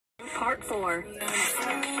Part 4.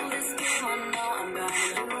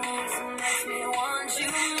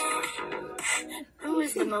 Who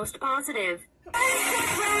is the most positive?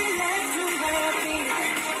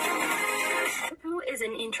 Who is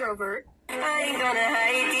an introvert? I ain't gonna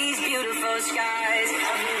hide these beautiful skies.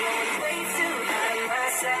 I've been going way too high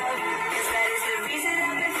myself. 'Cause that is the reason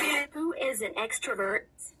I've been feeling. Who is an extrovert?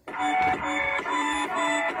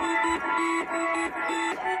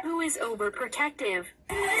 Who is overprotective?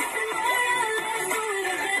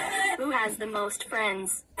 Who has the most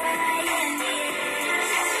friends?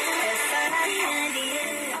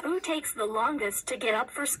 Who takes the longest to get up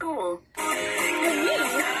for school?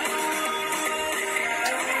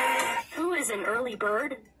 Who is an early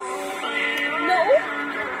bird? No.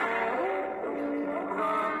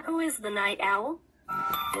 Who is the night owl?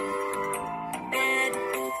 Bed,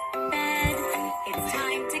 bed, it's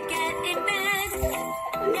time to get in bed.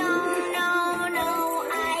 No,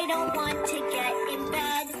 I don't want to get in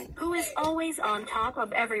bed. Who is always on top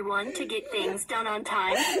of everyone to get things done on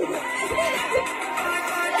time?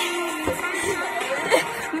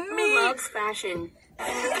 Who loves fashion?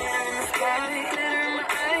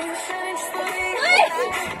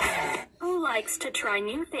 Who likes to try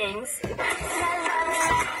new things?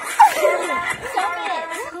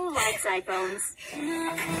 Who likes iPhones?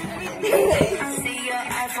 See your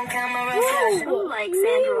iPhone camera flash. Who likes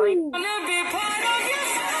Android?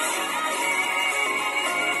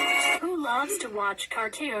 Who loves to watch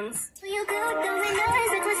cartoons?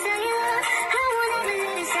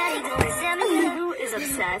 Who is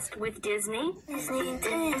obsessed with Disney?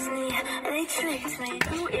 Disney, they tricked me.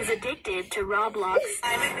 Who is addicted to Roblox?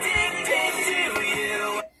 I'm addicted to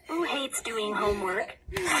you. Who hates doing homework?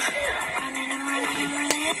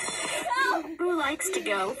 Who likes to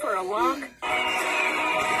go for a walk?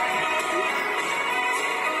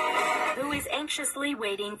 Who is anxiously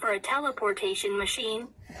waiting for a teleportation machine?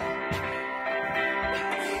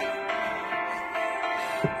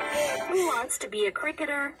 Who wants to be a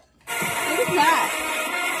cricketer? What is that?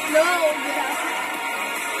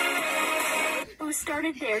 No, Who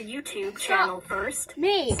started their YouTube channel first?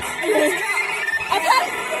 me. I thought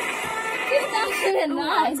Who 2009.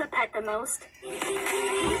 wants a pet the most?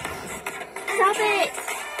 Stop it.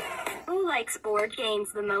 Who likes board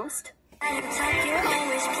games the most? It's like you're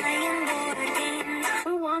always playing board games.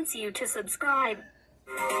 Who wants you to subscribe?